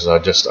mean, it was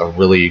just a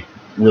really,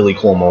 really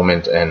cool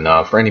moment. And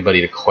for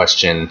anybody to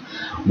question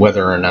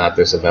whether or not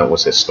this event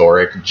was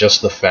historic,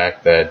 just the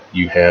fact that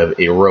you have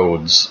a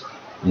Rhodes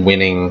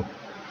winning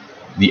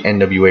the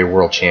NWA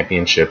World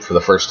Championship for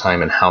the first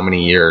time in how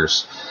many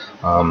years?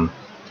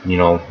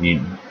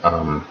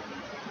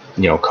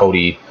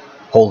 Cody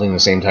holding the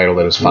same title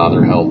that his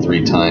father held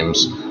 3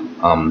 times.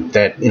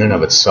 That in and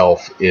of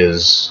itself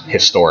is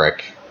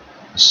historic.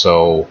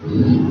 So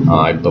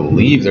I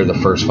believe they're the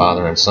first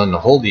father and son to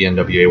hold the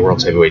NWA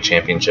World Heavyweight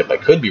Championship. I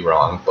could be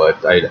wrong,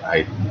 but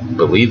I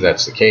believe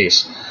that's the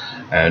case.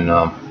 And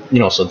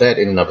so that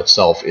in and of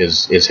itself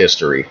is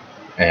history.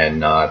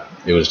 And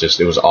it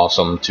was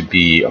awesome to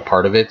be a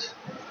part of it.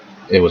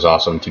 It was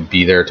awesome to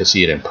be there to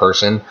see it in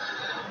person.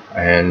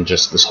 And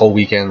just this whole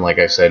weekend, like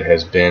I said,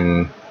 has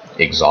been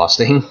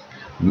exhausting.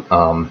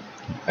 So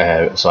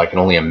I can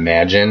only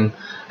imagine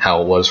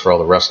how it was for all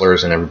the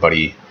wrestlers and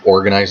everybody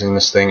organizing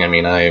this thing. I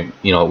mean, it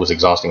was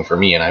exhausting for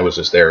me, and I was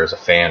just there as a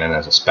fan and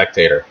as a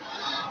spectator.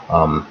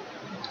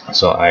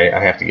 So I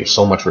have to give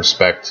so much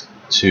respect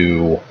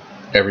to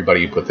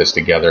everybody who put this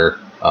together.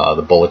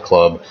 The Bullet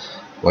Club,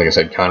 like I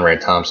said,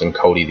 Conrad Thompson,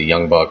 Cody, the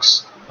Young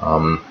Bucks,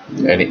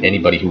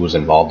 anybody who was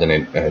involved in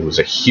it. It was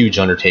a huge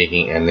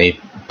undertaking, and they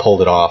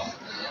pulled it off.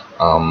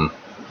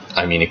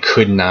 I mean, it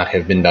could not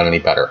have been done any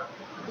better.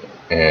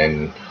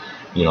 And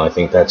I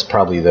think that's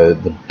probably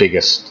the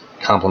biggest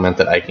compliment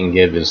that I can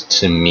give is,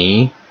 to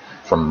me,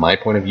 from my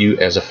point of view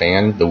as a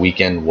fan, the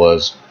weekend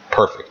was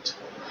perfect.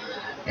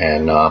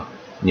 And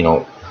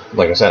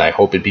like I said, I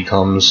hope it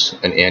becomes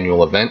an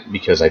annual event,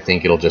 because I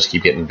think it'll just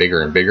keep getting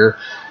bigger and bigger.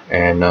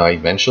 And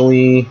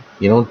eventually,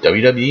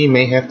 WWE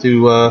may have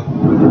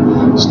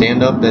to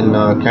stand up and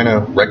kind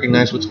of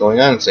recognize what's going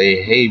on and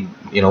say, hey,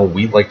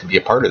 we'd like to be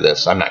a part of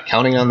this. I'm not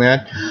counting on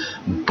that,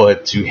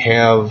 but to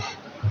have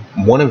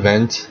one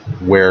event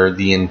where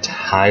the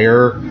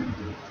entire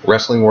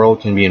wrestling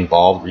world can be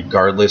involved,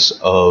 regardless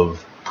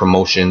of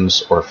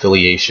promotions or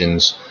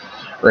affiliations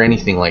or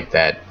anything like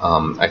that,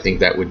 I think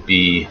that would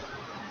be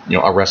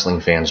a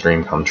wrestling fan's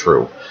dream come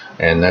true.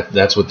 And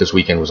that's what this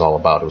weekend was all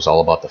about. It was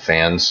all about the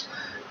fans.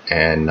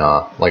 And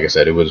like I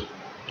said,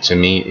 to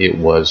me, it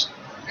was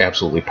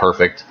absolutely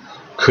perfect.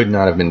 Could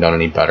not have been done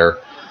any better.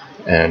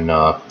 And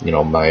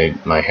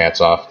my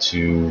hat's off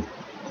to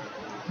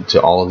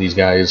all of these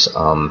guys.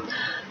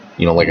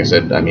 Like I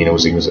said, I mean, it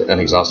was an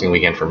exhausting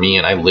weekend for me,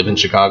 and I live in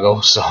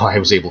Chicago, so I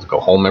was able to go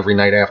home every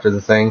night after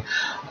the thing.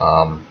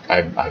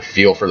 I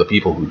feel for the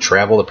people who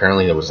traveled.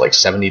 Apparently, it was like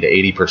 70 to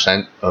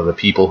 80% of the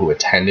people who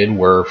attended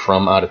were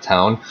from out of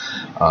town.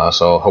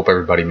 So I hope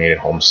everybody made it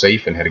home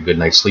safe and had a good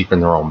night's sleep in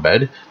their own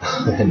bed.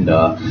 And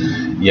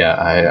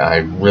I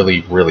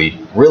really, really,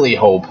 really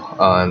hope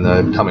in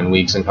the coming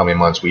weeks and coming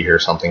months we hear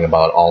something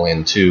about All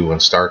In 2 and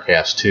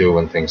StarCast 2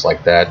 and things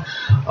like that.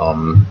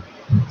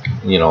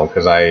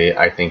 Because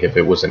I think if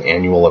it was an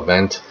annual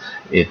event,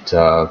 it,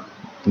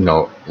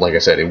 like I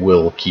said, it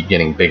will keep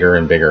getting bigger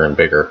and bigger and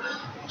bigger.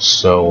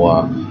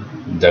 So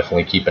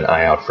definitely keep an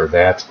eye out for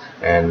that.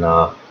 And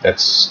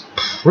that's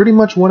pretty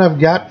much what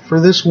I've got for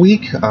this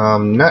week.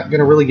 I'm not going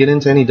to really get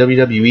into any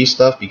WWE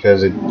stuff,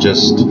 because it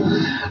just,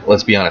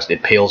 let's be honest,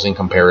 it pales in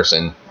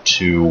comparison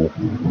to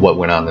what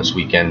went on this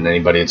weekend.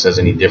 Anybody that says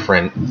any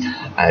different,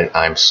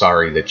 I'm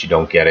sorry that you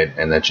don't get it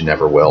and that you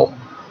never will.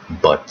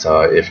 But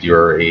if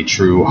you're a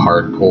true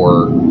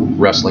hardcore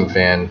wrestling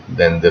fan,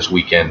 then this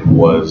weekend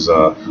was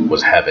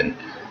heaven,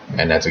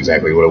 and that's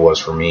exactly what it was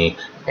for me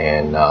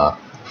and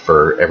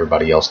for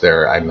everybody else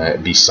there. I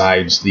met,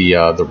 besides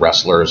the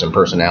wrestlers and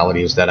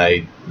personalities that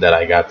I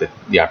got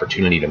the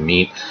opportunity to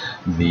meet,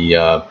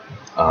 the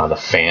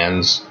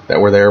fans that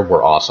were there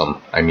were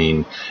awesome. I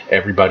mean,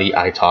 everybody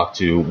I talked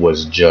to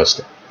was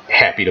just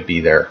happy to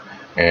be there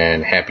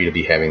and happy to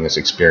be having this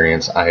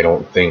experience. I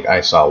don't think I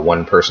saw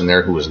one person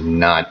there who was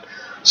not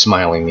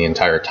smiling the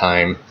entire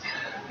time.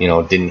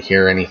 didn't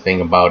hear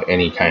anything about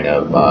any kind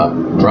of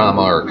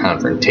drama or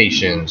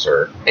confrontations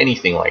or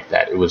anything like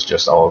that. It was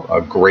just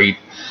a great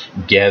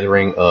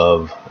gathering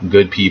of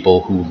good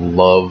people who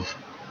love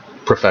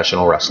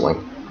professional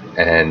wrestling.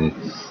 And,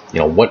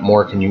 what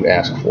more can you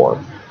ask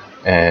for?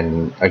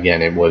 And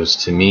again, it was,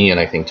 to me, and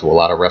I think to a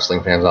lot of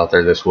wrestling fans out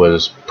there, this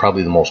was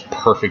probably the most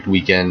perfect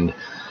weekend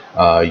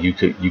you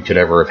could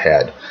ever have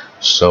had.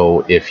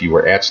 So if you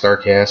were at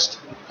Starrcast,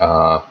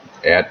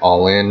 at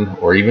All In,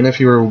 or even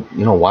if you were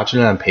watching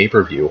it on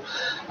pay-per-view,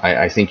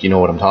 I think you know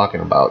what I'm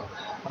talking about.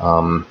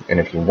 And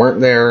if you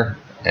weren't there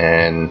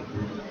and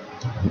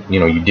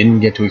you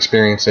didn't get to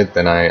experience it,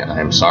 then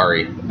I'm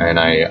sorry, and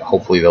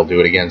hopefully they'll do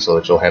it again so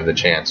that you'll have the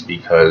chance,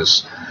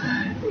 because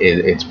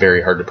it's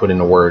very hard to put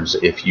into words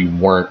if you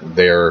weren't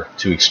there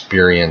to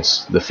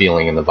experience the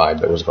feeling and the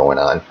vibe that was going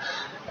on.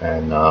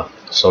 And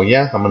so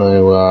yeah, I'm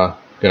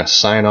gonna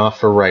sign off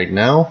for right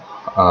now.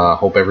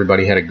 Hope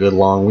everybody had a good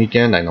long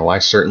weekend. I know I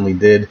certainly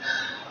did.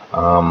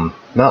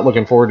 Not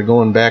looking forward to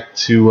going back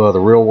to the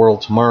real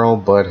world tomorrow,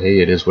 but hey,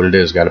 it is what it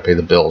is. Got to pay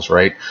the bills,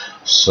 right?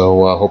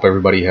 So hope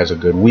everybody has a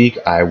good week.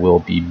 I will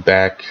be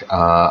back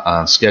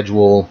on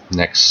schedule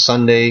next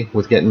Sunday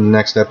with getting the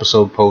next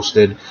episode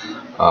posted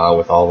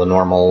with all the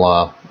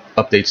normal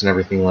updates and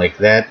everything like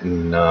that.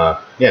 And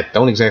yeah,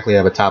 don't exactly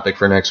have a topic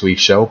for next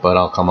week's show, but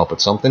I'll come up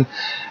with something.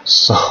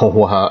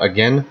 So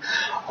again,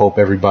 hope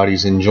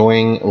everybody's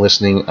enjoying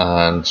listening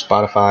on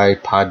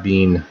Spotify,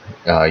 Podbean,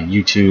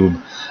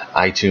 YouTube,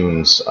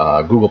 iTunes,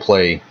 Google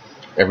Play,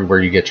 everywhere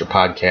you get your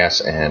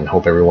podcasts, and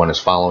hope everyone is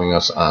following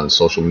us on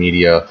social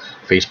media,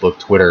 Facebook,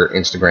 Twitter,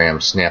 Instagram,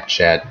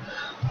 Snapchat,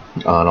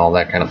 and all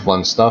that kind of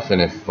fun stuff.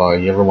 And if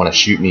you ever want to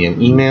shoot me an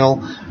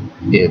email,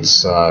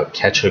 it's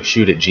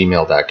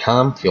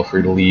catchhookshoot@gmail.com. Feel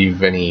free to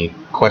leave any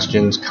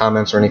questions,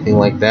 comments, or anything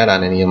like that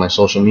on any of my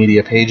social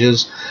media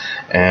pages.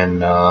 And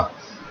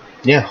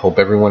yeah, hope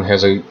everyone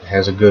has a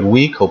good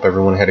week. Hope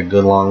everyone had a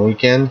good long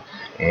weekend,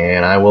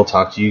 and I will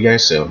talk to you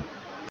guys soon.